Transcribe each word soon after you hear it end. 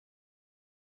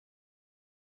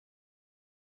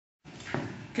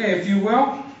Okay, if you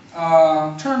will,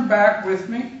 turn back with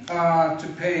me to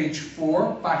page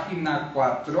 4, página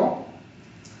 4.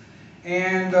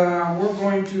 And we're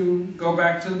going to go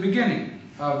back to the beginning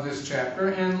of this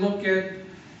chapter and look at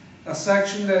a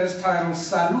section that is titled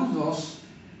Saludos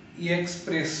y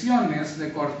expresiones de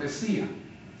cortesía.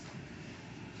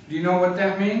 Do you know what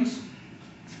that means?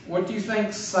 What do you think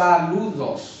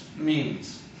saludos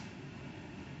means?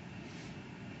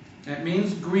 It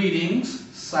means greetings,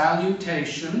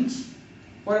 salutations.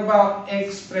 What about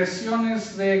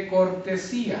expresiones de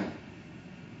cortesía?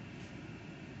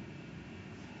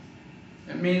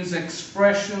 It means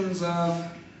expressions of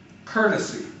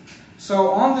courtesy. So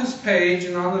on this page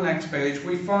and on the next page,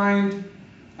 we find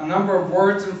a number of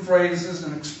words and phrases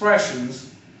and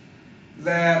expressions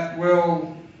that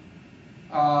will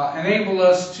enable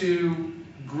us to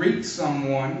greet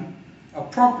someone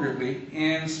appropriately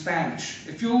in Spanish.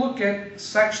 If you look at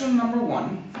section number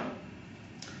 1,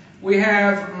 we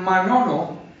have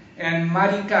Manolo and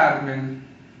Mari Carmen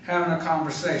having a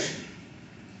conversation.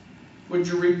 Would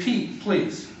you repeat,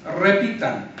 please?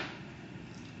 Repitan.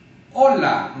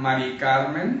 Hola, Mari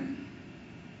Carmen.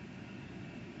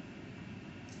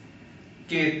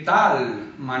 ¿Qué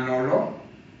tal, Manolo?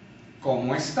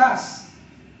 ¿Cómo estás?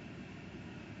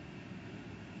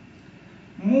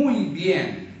 Muy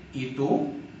bien. ¿Y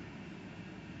tú?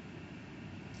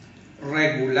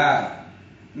 Regular.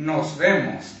 Nos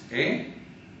vemos, ¿eh?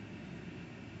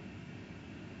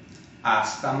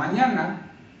 Hasta mañana.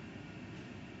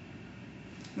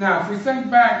 Now, if we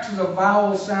think back to the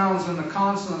vowel sounds and the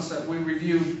consonants that we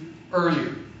reviewed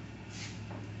earlier.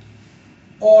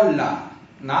 Hola,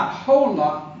 not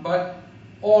hola, but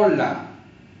hola.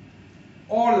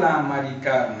 Hola, Mari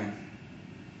Carmen.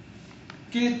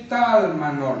 ¿Qué tal,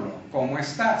 Manolo? ¿Cómo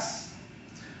estás?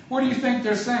 What do you think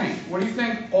they're saying? What do you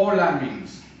think hola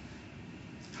means?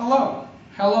 Hello.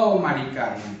 Hello, Mari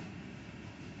Carmen.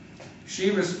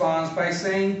 She responds by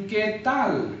saying, ¿Qué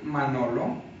tal,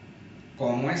 Manolo?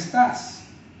 ¿Cómo estás?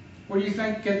 What do you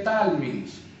think ¿qué tal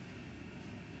means?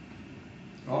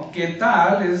 Well, ¿qué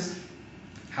tal is,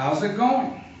 how's it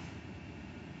going?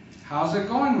 How's it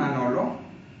going, Manolo?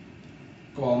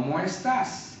 ¿Cómo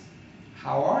estás?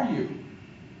 How are you?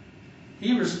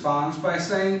 He responds by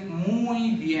saying,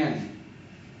 muy bien.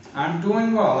 I'm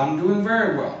doing well. I'm doing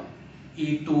very well.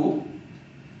 ¿Y tú?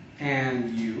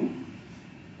 And you?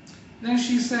 Then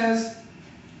she says,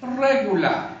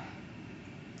 regular.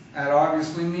 That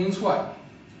obviously means what?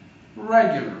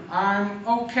 Regular. I'm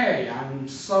okay. I'm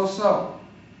so-so.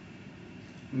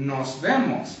 Nos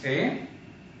vemos, eh?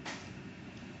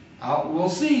 We'll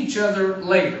see each other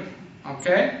later,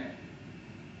 okay?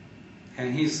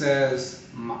 And he says,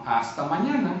 hasta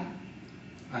mañana,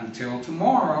 until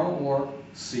tomorrow, or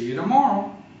see you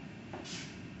tomorrow.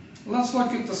 Let's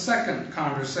look at the second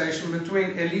conversation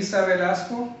between Elisa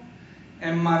Velasco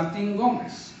and Martín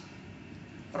Gómez.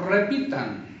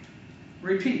 Repitan.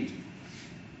 Repeat.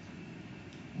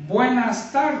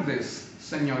 Buenas tardes,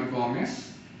 señor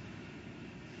Gómez.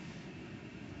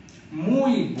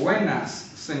 Muy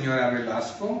buenas, señora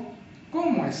Velasco.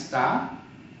 ¿Cómo está?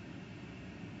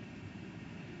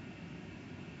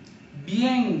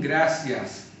 Bien,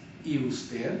 gracias. ¿Y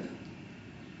usted?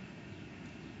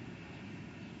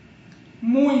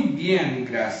 Muy bien,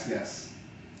 gracias.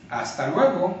 Hasta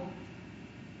luego.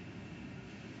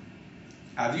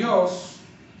 Adiós.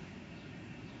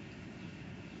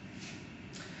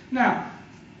 Now,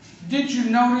 did you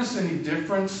notice any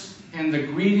difference in the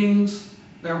greetings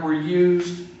that were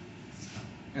used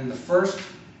in the first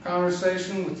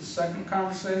conversation with the second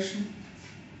conversation?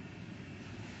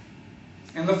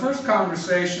 In the first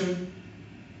conversation,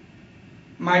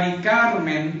 Mari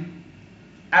Carmen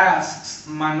asks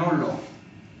Manolo,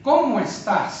 ¿Cómo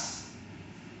estás?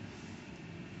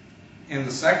 In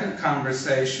the second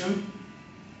conversation,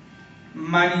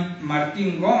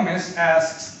 Martín Gómez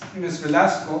asks Ms.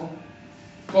 Velasco,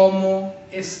 ¿Cómo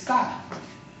está?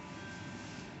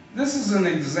 This is an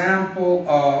example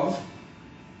of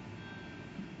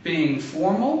being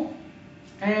formal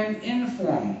and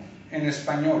informal in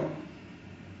Espanol.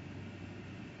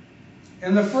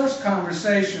 In the first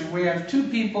conversation, we have two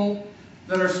people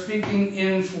that are speaking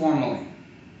informally.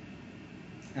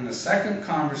 In the second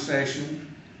conversation,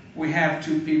 we have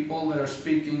two people that are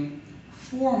speaking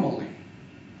formally.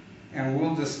 And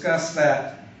we'll discuss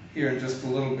that here in just a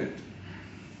little bit.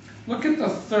 Look at the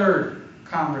third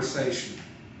conversation.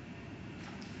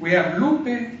 We have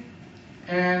Lupe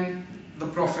and the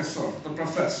professor.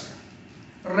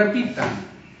 Repitan.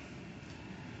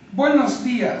 Buenos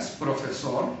días,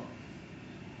 profesor.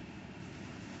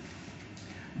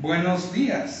 Buenos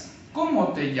días.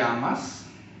 ¿Cómo te llamas?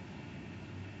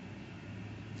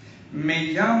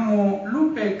 Me llamo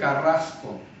Lupe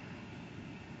Carrasco.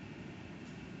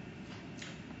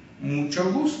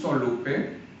 Mucho gusto,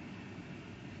 Lupe.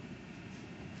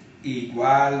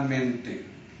 Igualmente.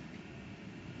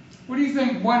 What do you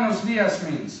think buenos dias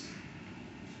means?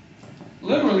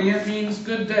 Literally, it means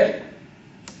good day.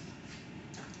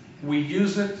 We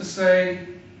use it to say,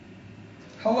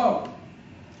 hello,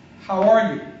 how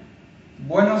are you?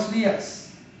 Buenos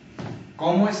dias.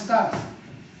 ¿Cómo estás?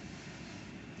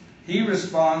 He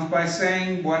responds by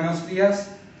saying, buenos dias,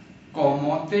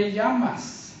 ¿cómo te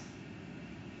llamas?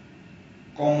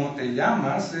 ¿Cómo te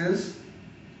llamas is,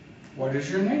 what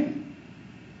is your name?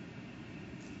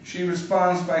 She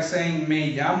responds by saying,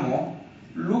 me llamo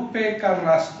Lupe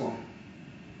Carrasco.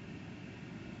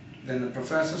 Then the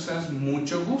professor says,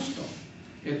 mucho gusto.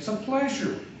 It's a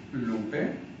pleasure,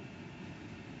 Lupe.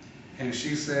 And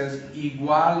she says,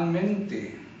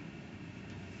 igualmente.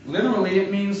 Literally,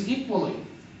 it means equally.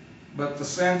 But the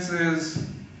sense is,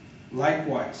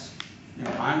 likewise. You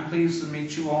know, I'm pleased to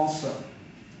meet you also.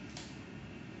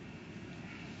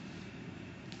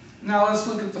 Now let's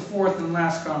look at the fourth and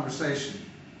last conversation.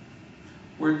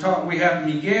 We have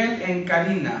Miguel and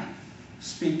Karina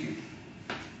speaking.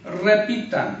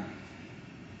 Repitan.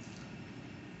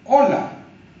 Hola,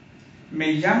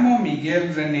 me llamo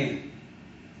Miguel René.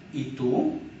 ¿Y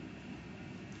tú?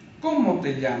 ¿Cómo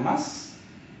te llamas?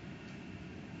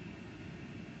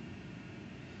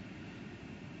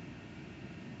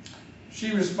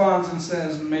 She responds and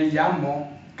says, me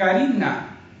llamo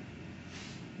Karina.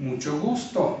 Mucho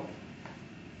gusto.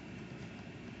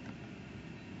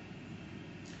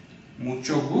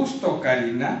 Mucho gusto,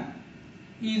 Karina.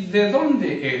 ¿Y de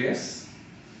dónde eres?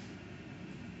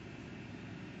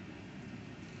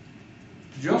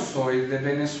 Yo soy de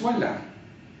Venezuela.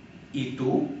 ¿Y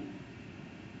tú?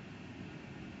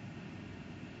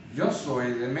 Yo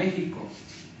soy de México.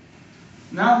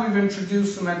 Now we've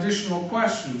introduced some additional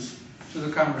questions to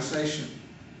the conversation.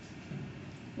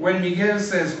 When Miguel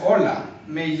says, hola,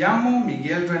 me llamo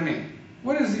Miguel René,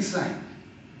 what is he saying?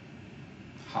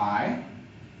 Hi,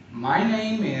 my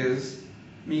name is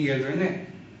Miguel René.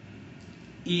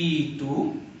 ¿Y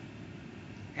tú?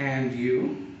 And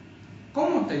you?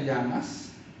 ¿Cómo te llamas?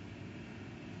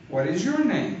 What is your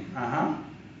name?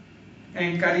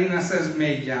 And Karina says,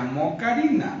 me llamo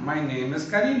Karina. My name is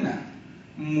Karina.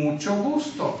 Mucho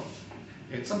gusto.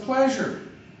 It's a pleasure.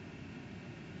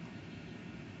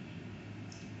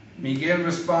 Miguel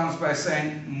responds by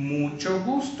saying, mucho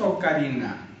gusto,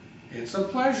 Karina. It's a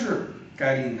pleasure,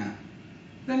 Karina.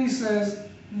 Then he says,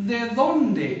 ¿de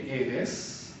dónde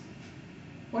eres?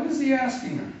 What is he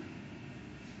asking her?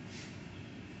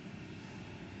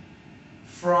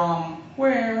 From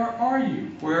where are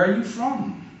you? Where are you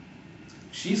from?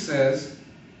 She says,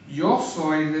 yo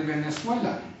soy de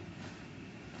Venezuela.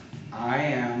 I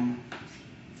am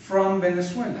from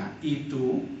Venezuela. ¿Y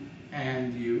tú?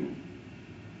 And you?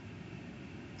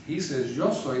 He says,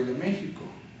 yo soy de México.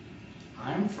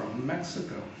 I'm from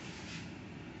Mexico.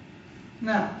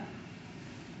 Now,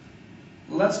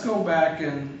 let's go back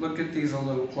and look at these a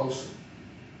little closer.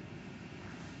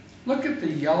 Look at the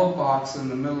yellow box in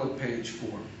the middle of page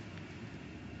 4.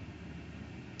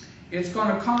 It's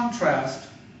going to contrast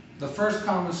the first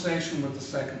conversation with the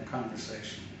second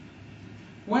conversation.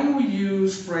 When we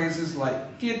use phrases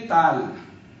like ¿qué tal?,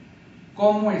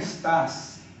 ¿cómo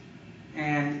estás?,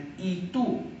 and ¿y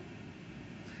tú?,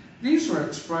 these are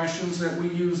expressions that we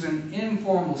use in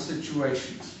informal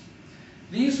situations.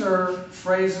 These are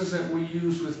phrases that we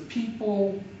use with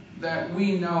people that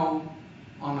we know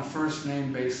on a first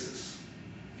name basis.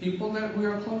 People that we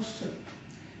are close to.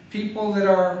 People that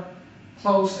are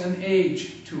close in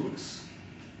age to us.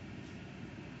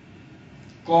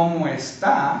 ¿Cómo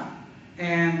está?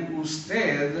 And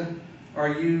usted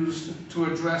are used to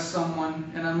address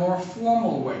someone in a more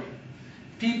formal way.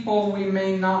 People we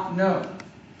may not know.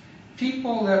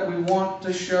 People that we want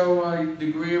to show a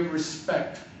degree of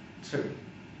respect to.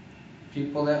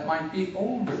 People that might be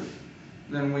older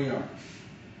than we are,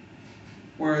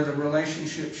 where the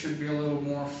relationship should be a little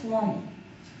more formal.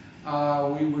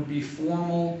 We would be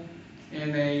formal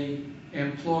in a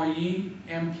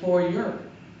employee-employer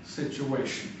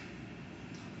situation.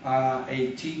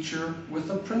 A teacher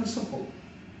with a principal.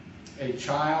 A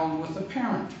child with a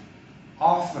parent.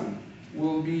 Often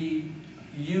will be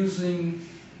using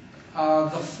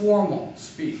the formal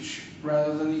speech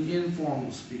rather than the informal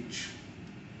speech.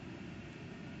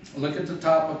 Look at the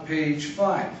top of page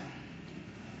 5.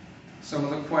 Some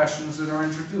of the questions that are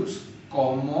introduced.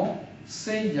 ¿Cómo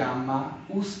se llama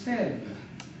usted?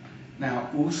 Now,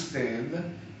 usted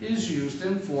is used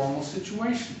in formal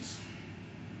situations.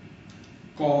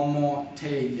 ¿Cómo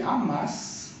te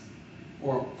llamas?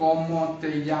 Or ¿Cómo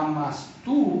te llamas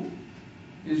tú?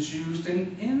 Is used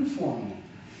in informal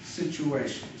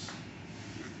situations.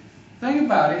 The thing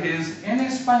about it is, in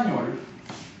Espanol,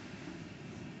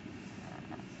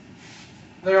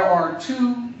 there are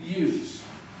two yous.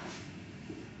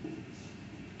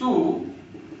 Tú,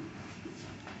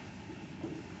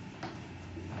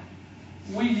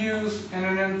 we use in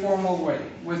an informal way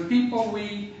with people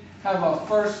we have a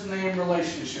first name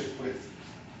relationship with.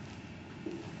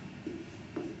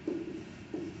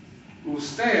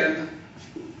 Usted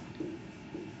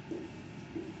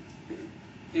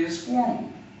is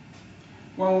formal.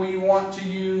 When we want to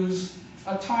use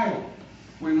a title,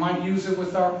 we might use it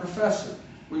with our professor.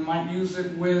 We might use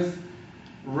it with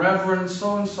Reverend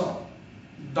so-and-so,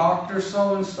 Dr.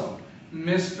 so-and-so,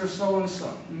 Mr.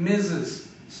 so-and-so, Mrs.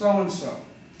 so-and-so.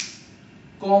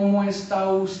 ¿Cómo está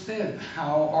usted?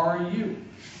 How are you?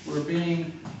 We're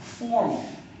being formal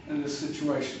in this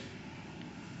situation.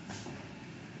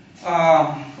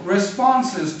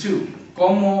 Responses to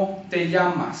 ¿Cómo te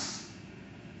llamas?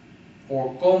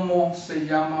 Or ¿Cómo se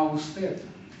llama usted?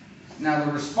 Now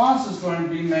the response is going to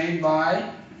be made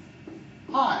by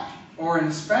I, or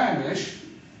in Spanish,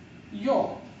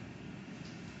 yo.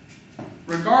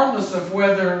 Regardless of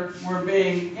whether we're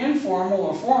being informal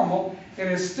or formal, it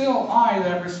is still I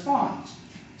that responds.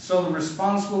 So the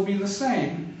response will be the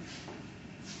same,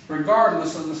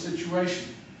 regardless of the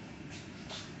situation.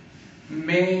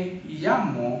 Me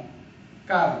llamo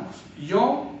Carlos.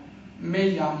 Yo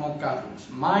me llamo Carlos.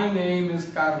 My name is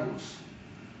Carlos.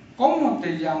 ¿Cómo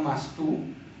te llamas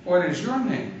tú? What is your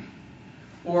name?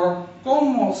 Or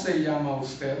 ¿Cómo se llama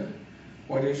usted?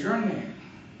 What is your name?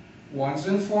 One's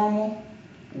informal,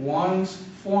 one's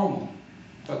formal.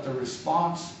 But the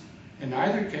response, in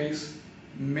either case,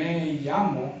 me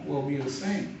llamo, will be the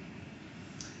same.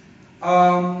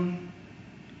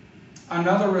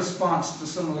 Another response to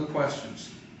some of the questions.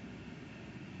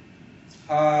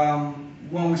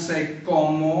 When we say,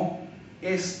 ¿Cómo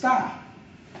está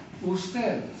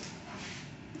usted?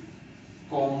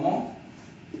 ¿Cómo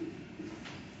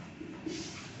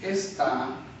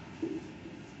está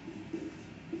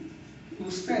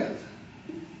usted?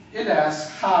 It asks,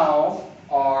 how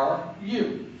are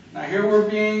you? Now here we're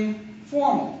being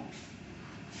formal.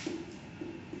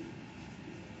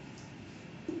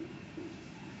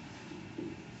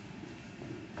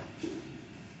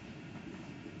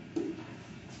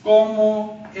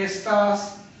 ¿Cómo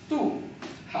estás tú?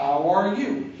 How are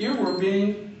you? Here we're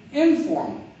being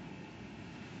informal.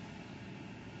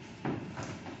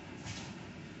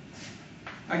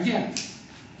 Again,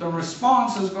 the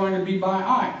response is going to be by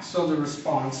I, so the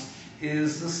response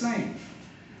is the same.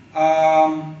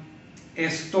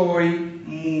 Estoy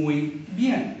muy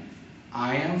bien.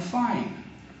 I am fine.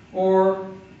 Or,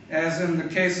 as in the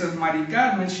case of Mari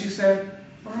Carmen, she said,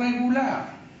 regular.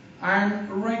 I'm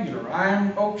regular.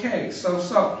 I'm okay.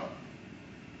 So-so.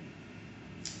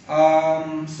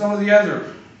 Some of the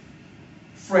other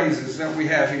phrases that we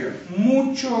have here.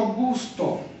 Mucho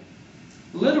gusto.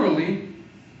 Literally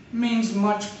means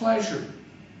much pleasure.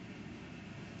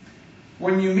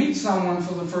 When you meet someone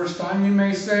for the first time, you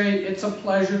may say, it's a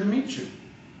pleasure to meet you.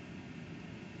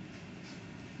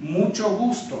 Mucho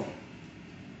gusto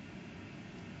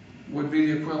would be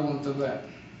the equivalent of that.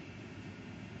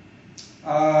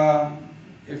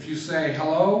 If you say,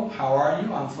 hello, how are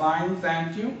you? I'm fine,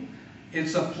 thank you.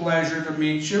 It's a pleasure to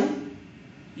meet you.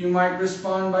 You might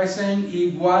respond by saying,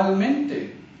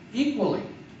 igualmente, equally,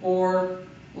 or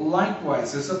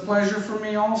likewise. It's a pleasure for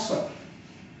me also.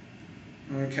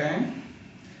 Okay?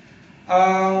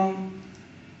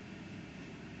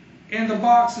 In the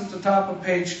box at the top of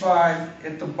page 5,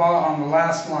 at the on the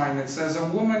last line, it says, a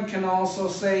woman can also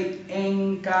say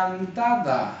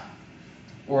encantada.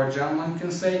 Or a gentleman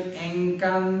can say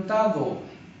encantado.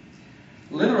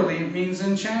 Literally, it means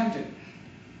enchanted.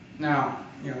 Now,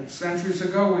 centuries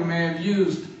ago we may have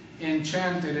used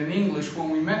enchanted in English when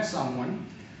we met someone.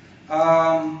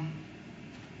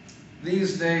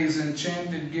 These days,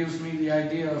 enchanted gives me the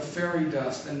idea of fairy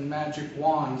dust and magic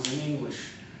wands in English.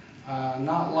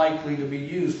 Not likely to be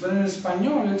used. But in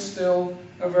Espanol, it's still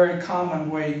a very common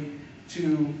way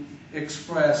to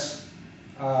express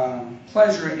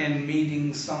pleasure in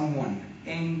meeting someone.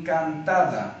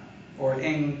 Encantada or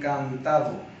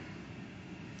encantado.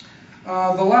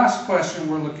 The last question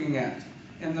we're looking at,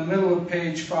 in the middle of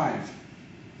page 5.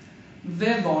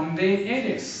 ¿De dónde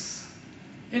eres?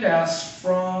 It asks,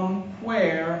 from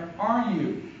where are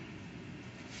you?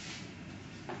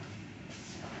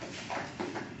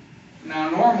 Now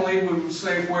normally we would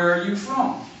say, where are you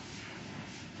from?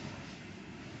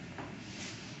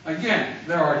 Again,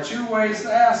 there are two ways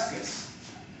to ask this.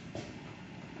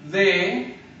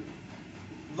 ¿De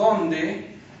dónde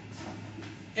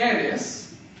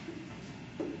eres?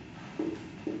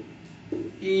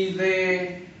 Y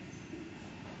 ¿de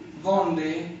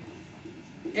dónde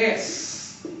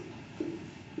es?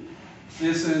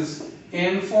 This is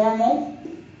informal.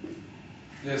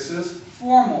 This is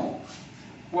formal.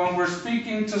 When we're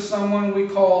speaking to someone, we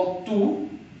call tú.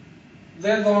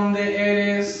 ¿De dónde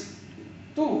eres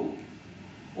tú?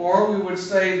 Or we would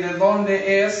say, ¿de dónde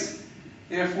es?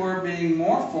 If we're being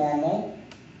more formal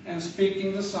and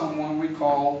speaking to someone, we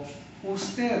call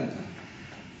usted.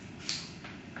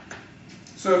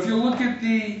 So if you look at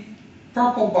the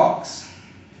purple box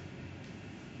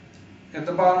at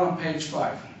the bottom of page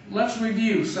 5, let's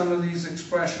review some of these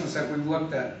expressions that we've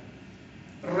looked at.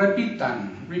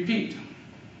 Repitan, repeat.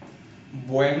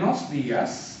 Buenos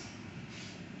días.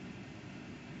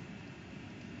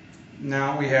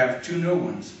 Now we have two new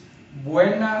ones.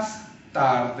 Buenas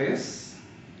tardes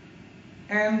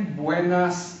and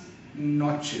buenas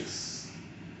noches.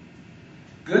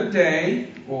 Good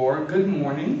day or good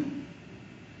morning.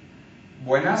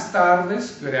 Buenas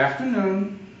tardes, good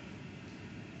afternoon.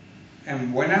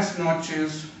 And buenas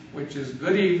noches, which is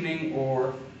good evening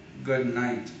or good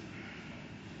night.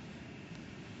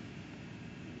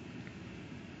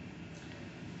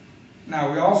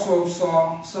 Now we also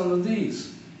saw some of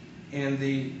these in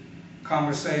the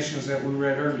conversations that we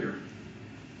read earlier.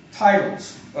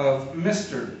 Titles of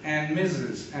Mr. and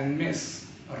Mrs. and Miss.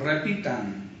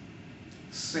 Repitan.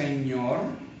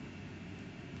 Señor,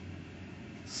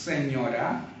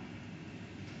 señora,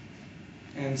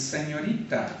 and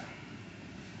señorita.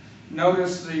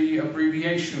 Notice the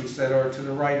abbreviations that are to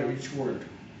the right of each word.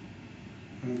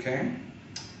 Okay?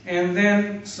 And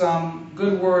then some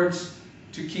good words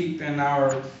to keep in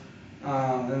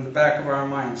in the back of our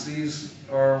minds. These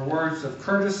are words of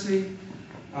courtesy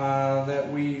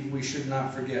that we should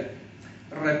not forget.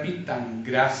 Repitan,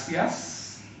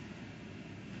 gracias,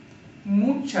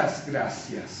 muchas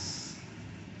gracias.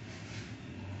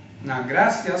 Now,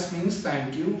 gracias means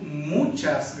thank you.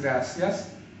 Muchas gracias,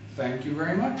 thank you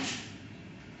very much.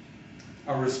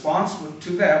 A response to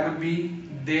that would be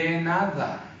de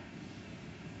nada,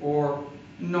 or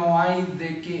no hay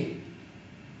de qué.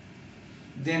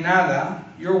 De nada,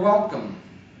 you're welcome.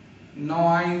 No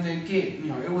hay de qué.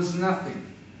 You know, it was nothing.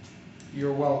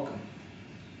 You're welcome.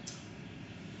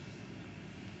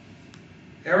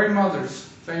 Every mother's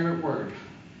favorite word.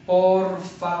 Por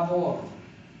favor.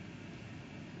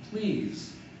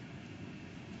 Please.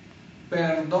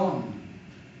 Perdón.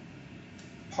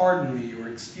 Pardon me or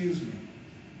excuse me.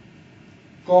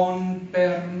 Con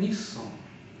permiso.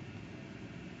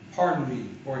 Pardon me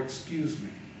or excuse me.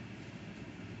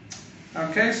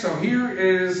 Okay, so here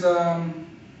is a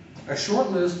short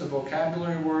list of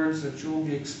vocabulary words that you'll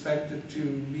be expected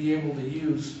to be able to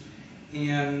use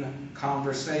in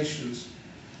conversations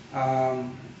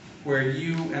where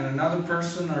you and another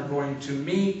person are going to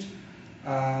meet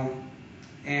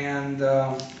and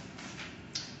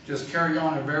just carry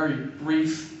on a very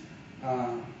brief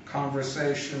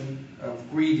conversation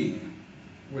of greeting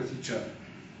with each other.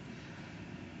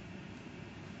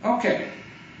 Okay.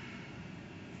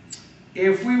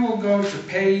 If we will go to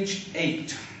page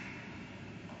 8,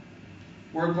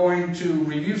 we're going to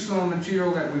review some of the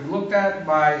material that we've looked at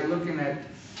by looking at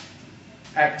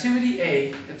activity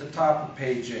A at the top of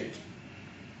page 8.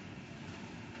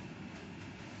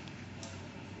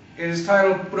 It is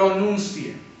titled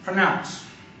Pronuncie, pronounce.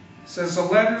 It says the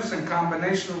letters and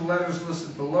combination of letters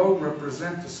listed below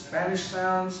represent the Spanish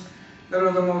sounds that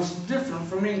are the most different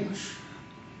from English.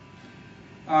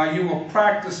 You will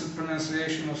practice the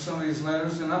pronunciation of some of these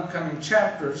letters in upcoming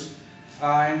chapters,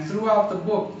 and throughout the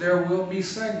book there will be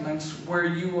segments where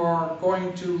you are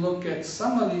going to look at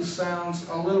some of these sounds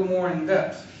a little more in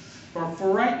depth. But for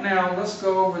right now, let's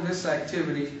go over this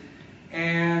activity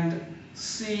and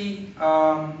see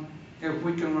if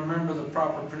we can remember the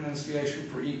proper pronunciation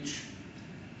for each.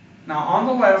 Now on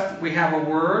the left we have a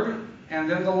word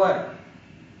and then the letter.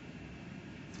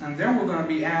 And then we're going to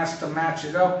be asked to match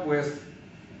it up with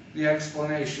the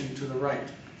explanation to the right.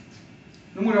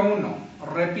 Número uno,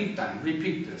 repitan,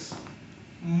 repeat this.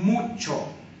 Mucho.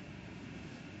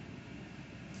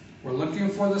 We're looking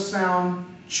for the sound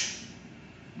ch.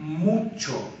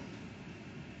 Mucho.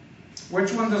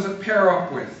 Which one does it pair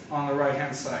up with on the right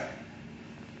hand side?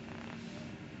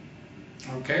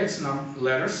 Okay, it's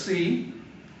letter C,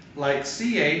 like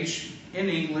CH in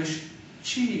English,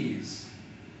 cheese.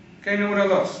 Okay, número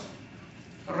dos.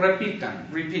 Repitan,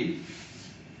 repeat.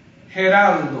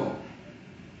 Geraldo.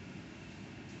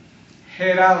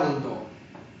 Geraldo.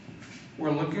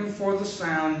 we're looking for the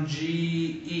sound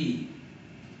G-E.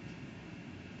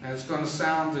 And it's going to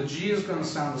sound, the G is going to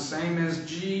sound the same as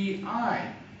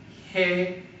G-I,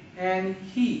 he and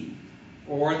he,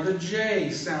 or the J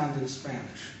sound in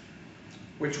Spanish.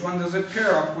 Which one does it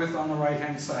pair up with on the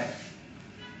right-hand side?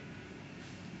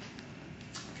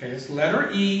 Okay, it's letter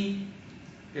E.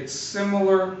 It's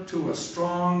similar to a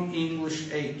strong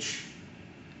English H.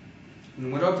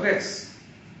 Número 3.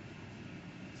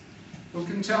 Who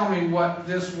can tell me what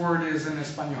this word is in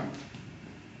Espanol?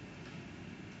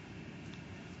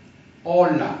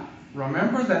 Hola.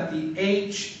 Remember that the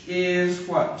H is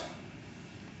what?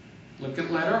 Look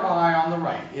at letter I on the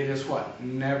right. It is what?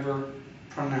 Never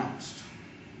pronounced.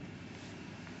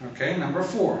 Okay, number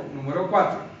 4. Número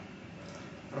 4.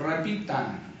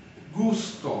 Repitan.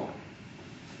 Gusto.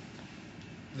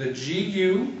 The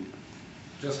GU,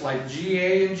 just like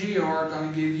GA and GO, are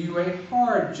going to give you a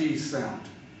hard G sound.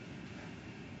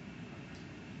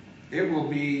 It will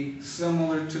be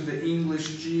similar to the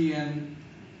English G in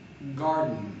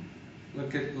garden.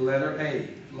 Look at letter A,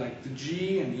 like the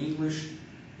G in English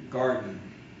garden.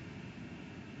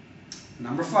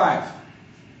 Number 5.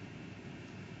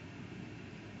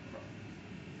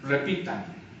 Repitan.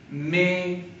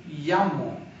 Me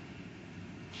llamo.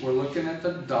 We're looking at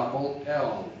the double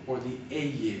L, or the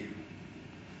eye.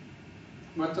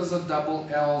 What does a double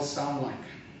L sound like?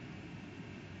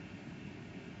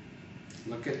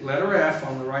 Look at letter F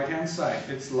on the right-hand side.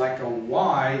 It's like a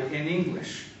Y in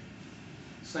English.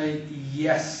 Say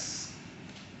yes.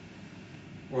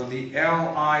 Or the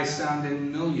L-I sound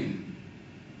in million.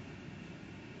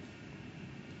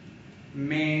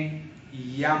 Me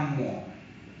llamo.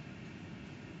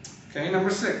 Okay, number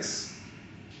 6.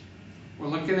 We're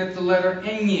looking at the letter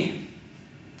ñ.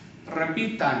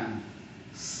 Repitan.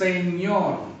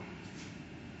 Señor.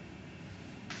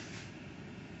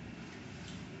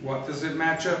 What does it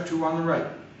match up to on the right?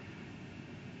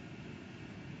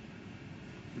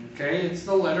 Okay, it's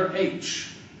the letter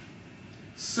H.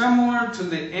 Similar to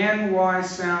the NY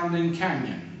sound in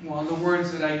canyon. One of the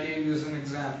words that I gave you as an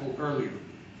example earlier.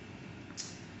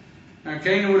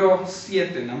 Okay, número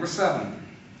 7, number 7.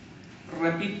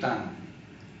 Repitan.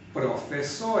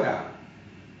 Profesora.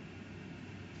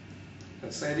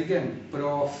 Let's say it again.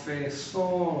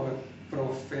 Profesor.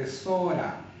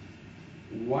 Profesora.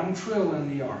 One trill in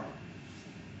the R.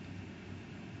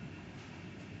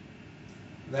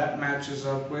 That matches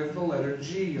up with the letter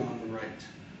G on the right.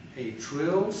 A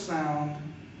trill sound.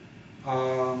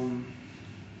 I'm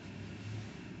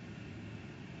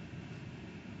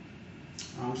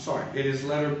sorry, it is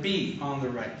letter B on the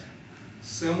right.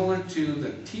 Similar to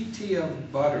the TT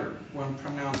of butter when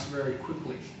pronounced very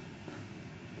quickly.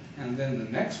 And then the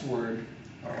next word,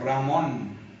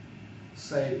 Ramon.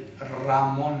 Say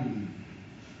Ramon.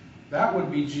 That would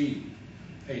be G,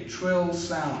 a trill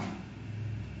sound.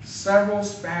 Several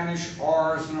Spanish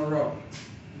R's in a row.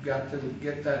 You've got to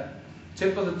get that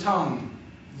tip of the tongue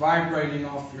vibrating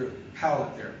off your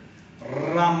palate there.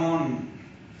 Ramon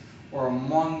or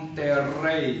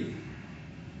Monterrey.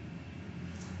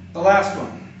 The last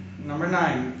one, number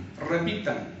 9,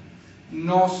 repitan.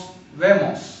 Nos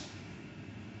vemos.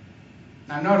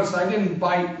 Now notice I didn't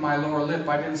bite my lower lip.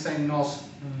 I didn't say nos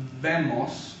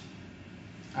vemos.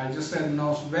 I just said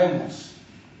nos vemos.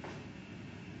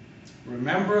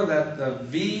 Remember that the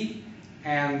V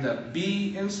and the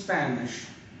B in Spanish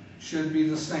should be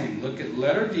the same. Look at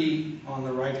letter D on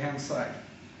the right-hand side.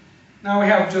 Now we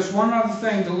have just one other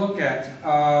thing to look at.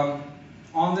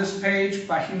 On this page,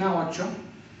 Página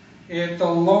 8, at the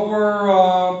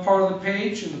lower part of the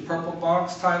page, in the purple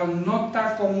box, titled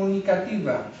Nota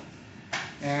Comunicativa.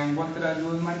 And what did I do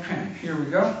with my pen? Here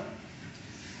we go.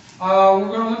 We're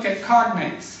going to look at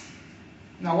cognates.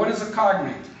 Now, what is a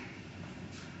cognate?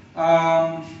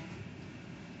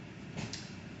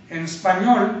 In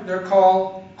Espanol, they're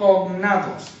called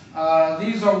cognados.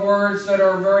 These are words that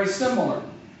are very similar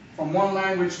from one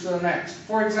language to the next.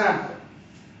 For example,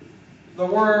 the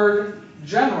word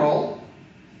general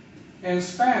in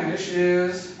Spanish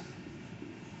is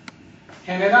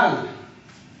general.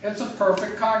 It's a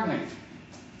perfect cognate.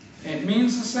 It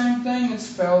means the same thing, it's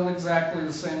spelled exactly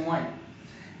the same way.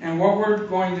 And what we're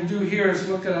going to do here is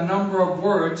look at a number of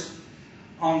words.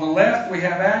 On the left we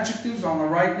have adjectives, on the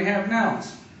right we have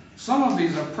nouns. Some of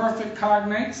these are perfect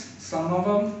cognates, some of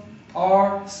them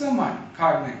are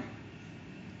semi-cognate.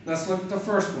 Let's look at the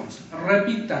first ones.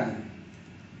 Repitan.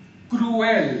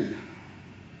 Cruel.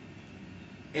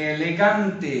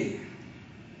 Elegante.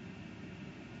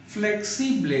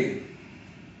 Flexible.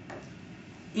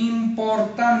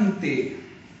 Importante.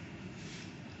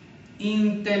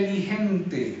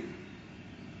 Inteligente.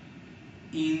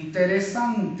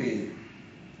 interesante,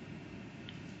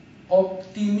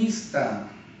 optimista,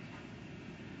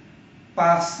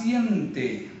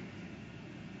 paciente,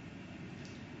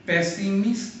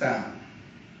 pesimista,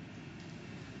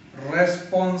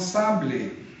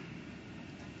 responsable,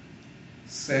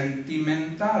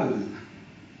 sentimental,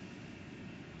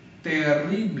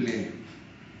 terrible.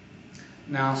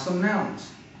 Now some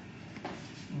nouns.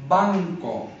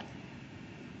 Banco,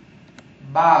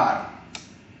 bar,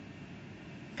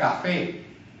 café,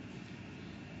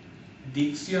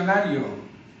 diccionario,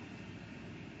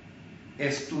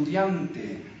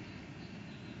 estudiante,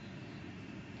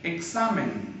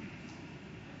 examen,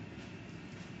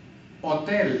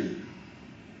 hotel,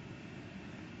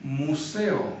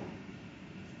 museo,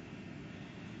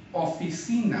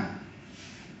 oficina,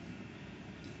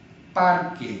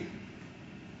 parque,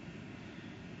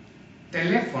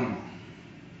 teléfono,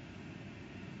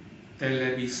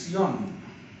 televisión.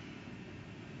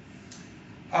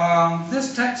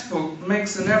 This textbook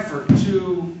makes an effort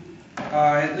to,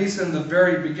 at least in the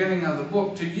very beginning of the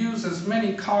book, to use as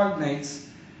many cognates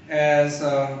as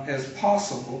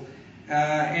possible.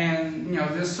 And you know,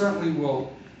 this certainly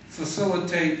will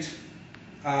facilitate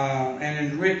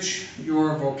and enrich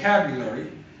your vocabulary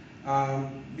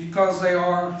because they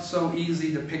are so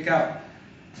easy to pick out.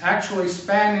 Actually,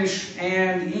 Spanish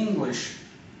and English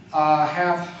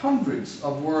have hundreds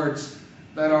of words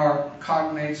that are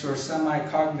cognates or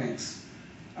semi-cognates.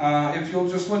 If you'll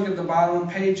just look at the bottom of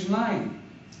page 9,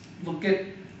 look at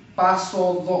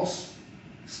paso dos,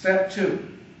 step 2.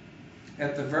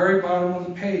 At the very bottom of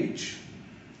the page,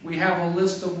 we have a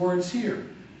list of words here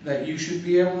that you should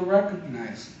be able to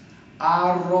recognize.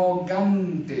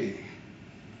 Arrogante.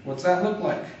 What's that look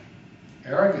like?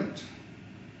 Arrogant.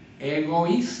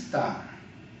 Egoísta.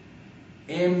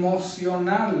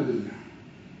 Emocional.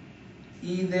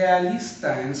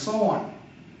 Idealista, and so on.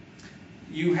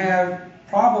 You have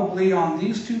probably on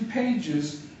these 2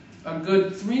 pages a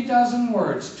good 3 dozen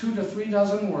words, 2 to 3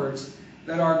 dozen words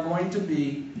that are going to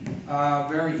be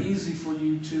very easy for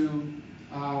you to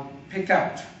pick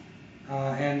out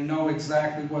and know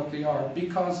exactly what they are,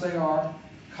 because they are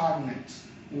cognates,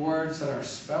 words that are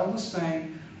spelled the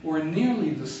same or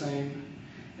nearly the same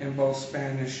in both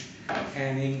Spanish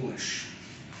and English.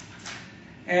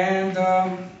 And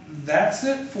that's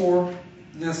it for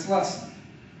this lesson.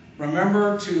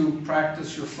 Remember to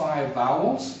practice your 5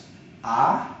 vowels: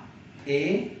 A,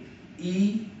 E,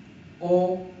 I,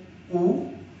 O,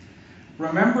 U.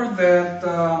 Remember that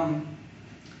the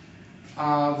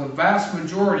vast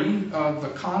majority of the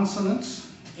consonants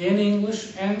in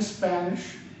English and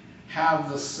Spanish have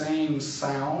the same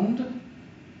sound.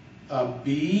 A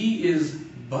B is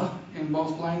B in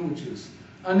both languages.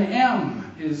 An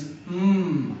M is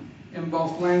M in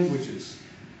both languages.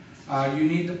 You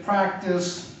need to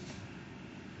practice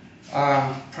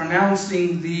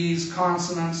pronouncing these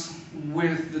consonants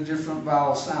with the different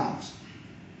vowel sounds.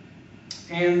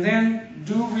 And then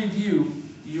do review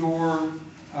your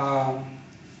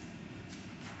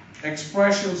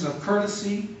expressions of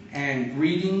courtesy and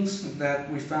greetings that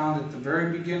we found at the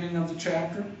very beginning of the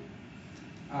chapter.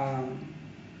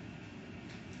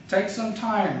 Take some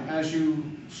time as you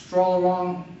stroll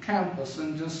around campus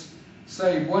and just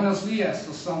say buenos dias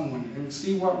to someone and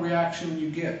see what reaction you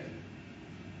get.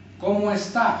 ¿Cómo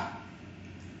está?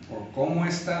 Or ¿cómo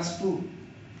estás tú?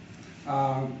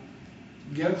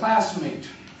 Get a classmate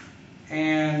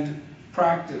and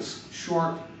practice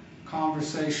short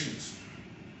conversations.